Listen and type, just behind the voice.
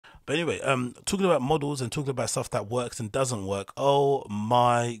But anyway, talking about models and talking about stuff that works and doesn't work. Oh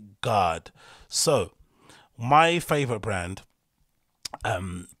my God. So my favorite brand,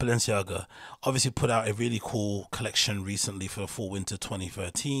 Balenciaga, obviously put out a really cool collection recently for fall winter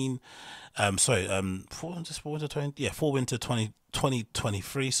 2013. Fall winter 20, yeah, fall winter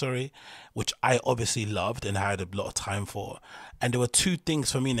 2023, sorry, which I obviously loved and had a lot of time for. And there were two things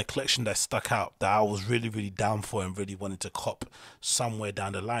for me in the collection that stuck out that I was really, really down for and really wanted to cop somewhere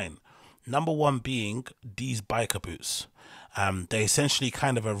down the line. Number one being these biker boots. They essentially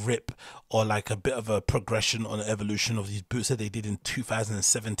kind of a rip or like a bit of a progression on the evolution of these boots that they did in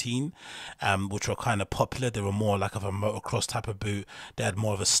 2017, which were kind of popular. They were more like of a motocross type of boot. They had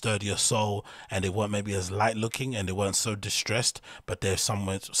more of a sturdier sole, and they weren't maybe as light looking, and they weren't so distressed, but they're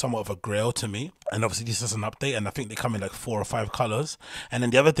somewhat of a grail to me. And obviously this is an update, and I think they come in like 4 or 5 colors. And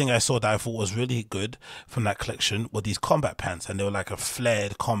then the other thing I saw that I thought was really good from that collection were these combat pants, and they were like a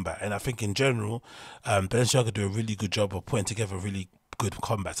flared combat. And I think in general, Balenciaga do a really good job of putting together really good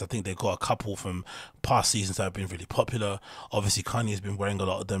combats. I think they got a couple from past seasons that have been really popular. Obviously Kanye has been wearing a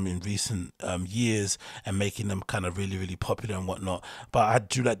lot of them in recent years and making them kind of really, really popular and whatnot. But I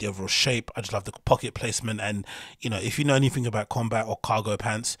do like the overall shape. I just love the pocket placement. And you know, if you know anything about combat or cargo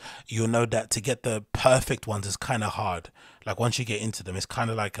pants, you'll know that to get the perfect ones is kind of hard. Like once you get into them, it's kind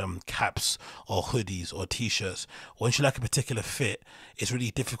of like caps or hoodies or t-shirts. Once you like a particular fit, it's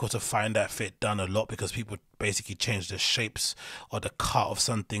really difficult to find that fit done a lot because people basically change the shapes or the cut of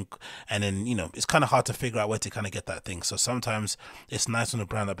something, and then you know it's kind of hard to figure out where to kind of get that thing. So sometimes it's nice when a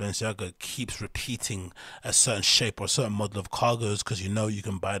brand like Balenciaga keeps repeating a certain shape or a certain model of cargos, because you know you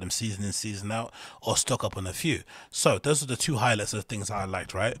can buy them season in, season out, or stock up on a few. So those are the two highlights of the things I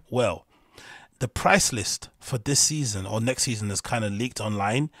liked, right? Well, the price list for this season or next season is kind of leaked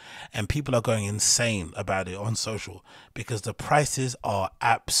online, and people are going insane about it on social because the prices are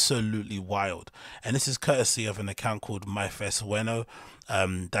absolutely wild. And this is courtesy of an account called MyFestWeno.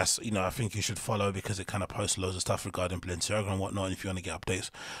 That's, you know, I think you should follow because it kind of posts loads of stuff regarding Balenciaga and whatnot. And if you want to get updates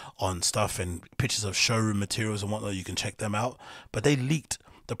on stuff and pictures of showroom materials and whatnot, you can check them out. But they leaked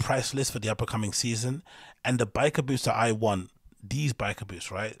the price list for the upcoming season, and the biker boots that I want, these biker boots,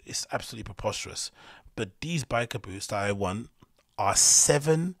 right? It's absolutely preposterous. But these biker boots that I want are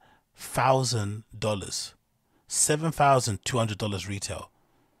 $7,000. $7,200 retail.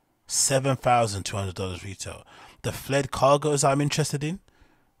 $7,200 retail. The flared cargos I'm interested in,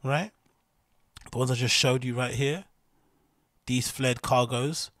 right? The ones I just showed you right here. These flared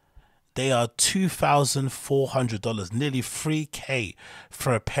cargos, they are $2,400, nearly $3K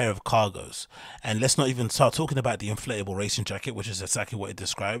for a pair of cargos. And let's not even start talking about the inflatable racing jacket, which is exactly what it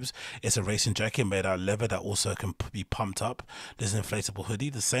describes. It's a racing jacket made out of leather that also can be pumped up. There's an inflatable hoodie,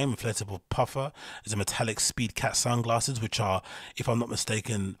 the same inflatable puffer. There's a metallic speed cat sunglasses, which are, if I'm not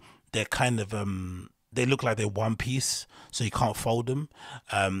mistaken, they're kind of they look like they're one piece, so you can't fold them.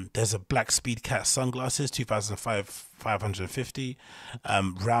 There's a black speed cat sunglasses, 550.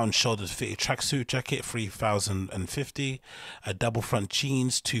 Round shoulders fitted tracksuit jacket, 3,050. A double front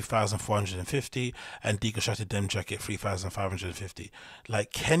jeans, 2,450. And deconstructed denim jacket, 3,550.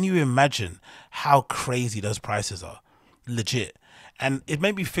 Like, can you imagine how crazy those prices are? Legit. And it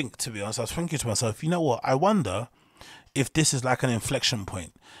made me think, to be honest, I was thinking to myself, you know what, I wonder if this is like an inflection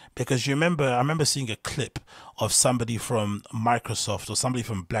point, because I remember seeing a clip of somebody from Microsoft or somebody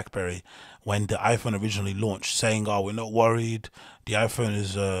from BlackBerry when the iPhone originally launched saying, oh, we're not worried, the iPhone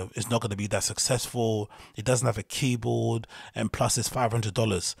is not going to be that successful, it doesn't have a keyboard, and plus it's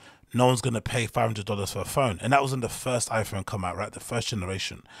 $500. No one's going to pay $500 for a phone. And that was when the first iPhone come out, right? The first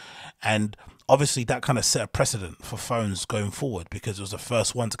generation. And obviously that kind of set a precedent for phones going forward, because it was the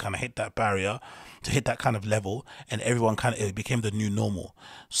first one to kind of hit that barrier, to hit that kind of level, and everyone it became the new normal.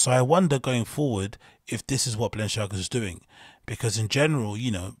 So I wonder going forward if this is what Balenciaga is doing, because in general,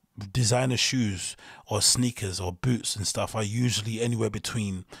 you know, designer shoes or sneakers or boots and stuff are usually anywhere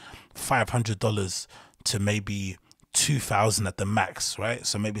between $500 to maybe 2,000 at the max, right?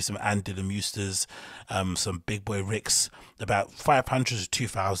 So maybe some Andy Mustas, some Big Boy Ricks, about 500 to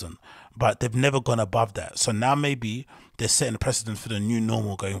 2,000, but they've never gone above that. So now maybe they're setting a precedent for the new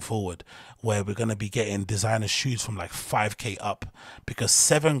normal going forward, where we're going to be getting designer shoes from like 5K up, because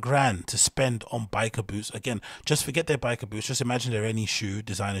 $7 to spend on biker boots, again, just forget their biker boots, just imagine they're any shoe,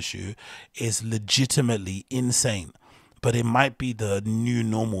 designer shoe, is legitimately insane. But it might be the new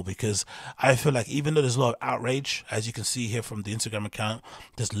normal, because I feel like even though there's a lot of outrage, as you can see here from the Instagram account,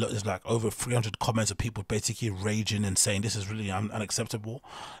 there's like over 300 comments of people basically raging and saying this is really unacceptable,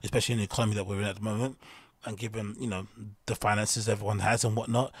 especially in the economy that we're in at the moment, and given, you know, the finances everyone has and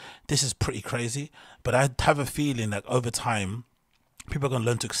whatnot. This is pretty crazy. But I have a feeling that over time, people are going to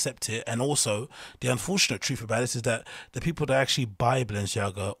learn to accept it. And also, the unfortunate truth about it is that the people that actually buy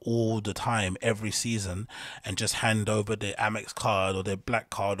Balenciaga all the time, every season, and just hand over their Amex card or their black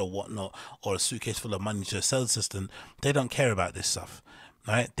card or whatnot, or a suitcase full of money to a sales assistant, they don't care about this stuff.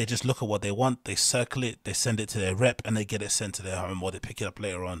 Right? They just look at what they want, they circle it, they send it to their rep, and they get it sent to their home, or they pick it up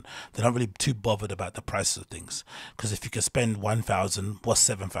later on. They're not really too bothered about the prices of things, because if you can spend 1,000, what's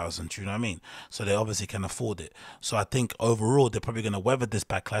 7,000? Do you know what I mean? So they obviously can afford it. So I think overall they're probably going to weather this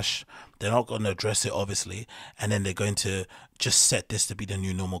backlash. They're not going to address it, obviously, and then they're going to just set this to be the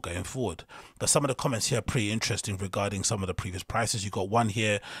new normal going forward. But some of the comments here are pretty interesting regarding some of the previous prices. You got one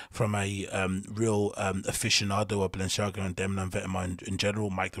here from a real aficionado of Balenciaga and Demna and Vetements in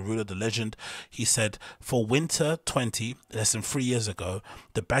general, Mike the Ruler, the legend. He said, for winter 20, less than 3 years ago,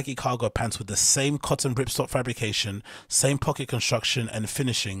 the baggy cargo pants with the same cotton ripstop fabrication, same pocket construction and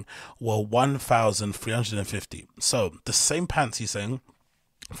finishing were 1,350. So the same pants, he's saying,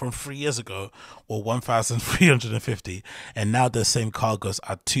 from 3 years ago were 1,350, and now the same cargos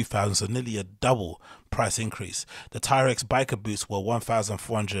are 2,000, so nearly a double price increase. The Tyrex biker boots were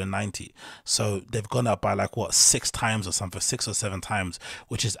 1,490, so they've gone up by like what, 6 times or something, 6 or 7 times,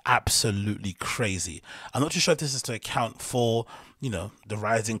 which is absolutely crazy. I'm not too sure if this is to account for, you know, the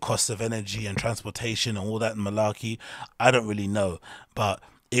rising cost of energy and transportation and all that malarkey. I don't really know, but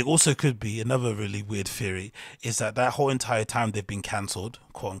it also could be another really weird theory is that whole entire time they've been cancelled,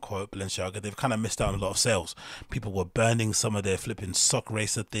 quote unquote, Balenciaga, they've kind of missed out on a lot of sales. People were burning some of their flipping sock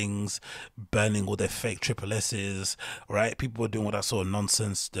racer things, burning all their fake triple S's, right? People were doing all that sort of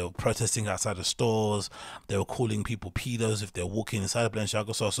nonsense. They were protesting outside of stores. They were calling people pedos if they're walking inside a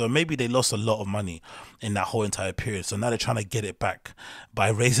Balenciaga store. So maybe they lost a lot of money in that whole entire period. So now they're trying to get it back by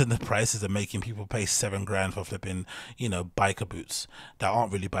raising the prices and making people pay 7 grand for flipping, you know, biker boots that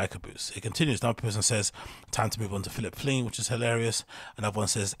aren't really biker boots. It continues. Another person says, time to move on to Philip Plein, which is hilarious. Another one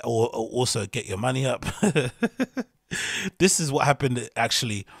says, also get your money up. This is what happened.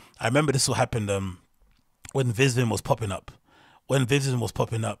 Actually, I remember this what happened when Visvim was popping up. When Visvim was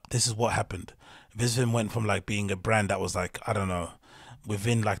popping up, this is what happened. Visvim went from like being a brand that was like, I don't know,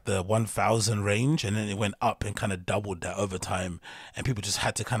 within like the 1,000 range, and then it went up and kind of doubled that over time, and people just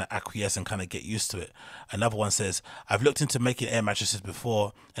had to kind of acquiesce and kind of get used to it. Another one says, I've looked into making air mattresses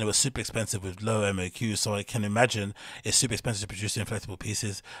before and it was super expensive with low MOQ, so I can imagine it's super expensive to produce inflatable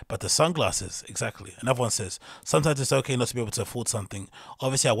pieces. But the sunglasses, exactly. Another one says, sometimes it's okay not to be able to afford something.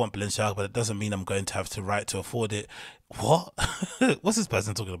 Obviously I want Balenciaga, but it doesn't mean I'm going to have the right to afford it. What? What's this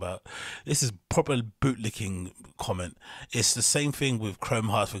person talking about? This is proper bootlicking comment. It's the same thing with Chrome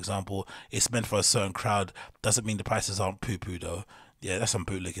Hearts, for example. It's meant for a certain crowd. Doesn't mean the prices aren't poo-poo though. Yeah, that's some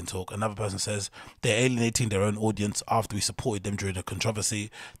bootlicking talk. Another person says, they're alienating their own audience after we supported them during the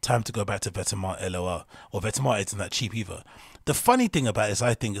controversy. Time to go back to Vetements, LOL. Or Vetements isn't that cheap either. The funny thing about it,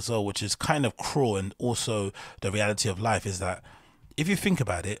 I think as well, which is kind of cruel and also the reality of life, is that if you think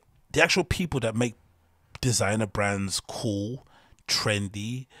about it, the actual people that make designer brands cool,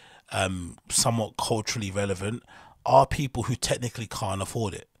 trendy, somewhat culturally relevant are people who technically can't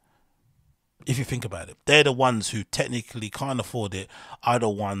afford it. If you think about it, they're the ones who technically can't afford it, are the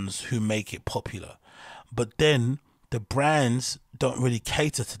ones who make it popular. But then the brands don't really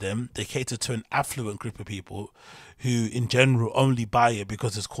cater to them. They cater to an affluent group of people who in general only buy it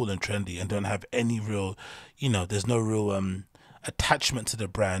because it's cool and trendy and don't have any real, you know, there's no real attachment to the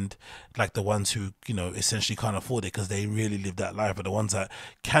brand, like the ones who, you know, essentially can't afford it because they really live that life. But the ones that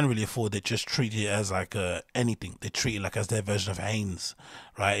can really afford it just treat it as like anything. They treat it like as their version of Hanes,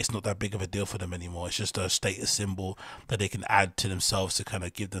 right? It's not that big of a deal for them anymore. It's just a status symbol that they can add to themselves to kind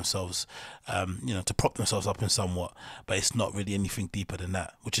of give themselves, you know, to prop themselves up in somewhat. But it's not really anything deeper than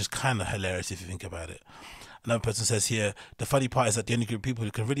that, which is kind of hilarious if you think about it. Another person says here, the funny part is that the only group of people who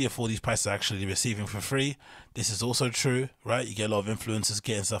can really afford these prices are actually receiving for free. This is also true, right? You get a lot of influencers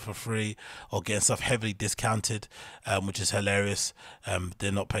getting stuff for free or getting stuff heavily discounted, which is hilarious.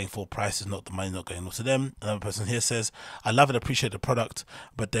 They're not paying full prices, not the money not going to them. Another person here says, I love and appreciate the product,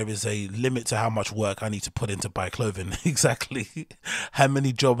 but there is a limit to how much work I need to put in to buy clothing. Exactly. How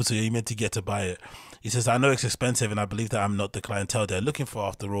many jobs are you meant to get to buy it? He says, I know it's expensive and I believe that I'm not the clientele they're looking for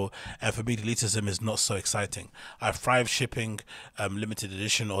after all, and for me the elitism is not so exciting. I thrive shipping limited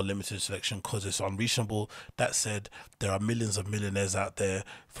edition or limited selection because it's unreasonable. That said, there are millions of millionaires out there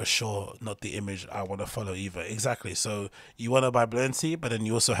for sure, not the image I want to follow either. Exactly. So you want to buy Balenci, but then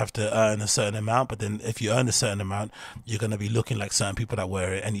you also have to earn a certain amount. But then if you earn a certain amount, you're going to be looking like certain people that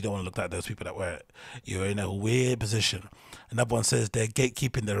wear it, and you don't want to look like those people that wear it. You're in a weird position. Another one says they're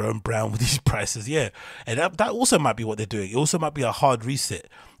gatekeeping their own brand with these prices. Yeah, and that also might be what they're doing. It also might be a hard reset.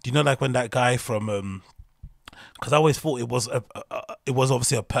 Do you know, like when that guy from because I always thought it was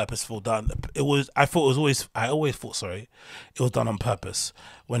obviously a purposeful done. It was, I thought it was always, I always thought, sorry, it was done on purpose.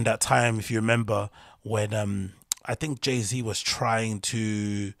 When that time, if you remember, when I think Jay-Z was trying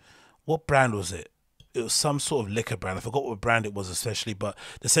to, what brand was it? It was some sort of liquor brand. I forgot what brand it was especially, but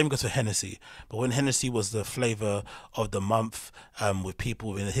the same goes for Hennessy. But when Hennessy was the flavor of the month, with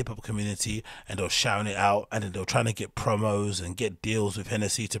people in the hip hop community, and they were shouting it out, and then they were trying to get promos and get deals with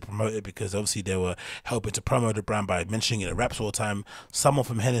Hennessy to promote it, because obviously they were helping to promote the brand by mentioning it in raps all the time. Someone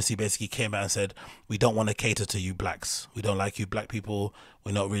from Hennessy basically came out and said, "We don't want to cater to you blacks. We don't like you black people.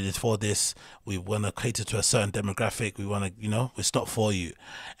 We're not really for this. We want to cater to a certain demographic. We want to, you know, it's not for you."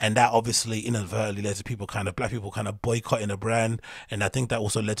 And that obviously inadvertently led to people kind of, black people kind of boycotting the brand. And I think that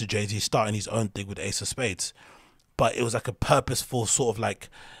also led to Jay-Z starting his own thing with Ace of Spades. But it was like a purposeful sort of like,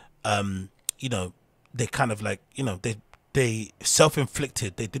 you know, they kind of like, you know, they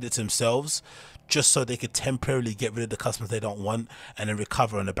self-inflicted, they did it to themselves just so they could temporarily get rid of the customers they don't want and then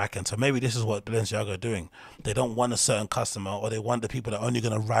recover on the back end. So maybe this is what Balenciaga are doing. They don't want a certain customer, or they want the people that are only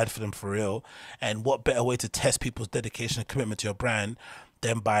going to ride for them for real. And what better way to test people's dedication and commitment to your brand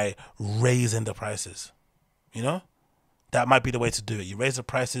than by raising the prices, you know? That might be the way to do it. You raise the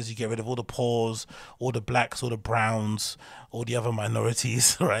prices, you get rid of all the poors, all the blacks, all the browns, all the other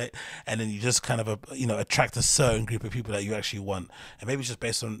minorities, right? And then you just kind of, you know, attract a certain group of people that you actually want. And maybe it's just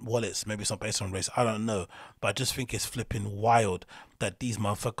based on wallets, maybe it's not based on race, I don't know. But I just think it's flipping wild that these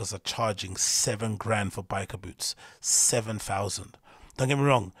motherfuckers are charging $7,000 for biker boots. 7,000. Don't get me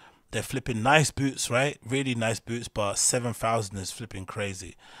wrong, they're flipping nice boots, right? Really nice boots, but 7,000 is flipping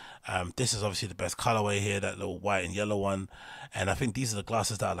crazy. This is obviously the best colorway here, that little white and yellow one. And I think these are the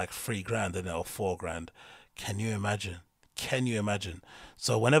glasses that are like $3,000 and they're $4,000. Can you imagine? Can you imagine?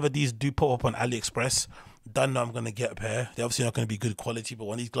 So whenever these do pop up on AliExpress, don't know I'm going to get a pair. They're obviously not going to be good quality, but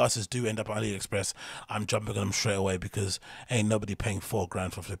when these glasses do end up on AliExpress, I'm jumping on them straight away, because ain't nobody paying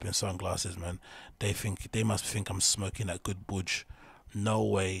 $4,000 for flipping sunglasses, man. They must think I'm smoking that good budge. No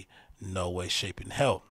way, shape in hell.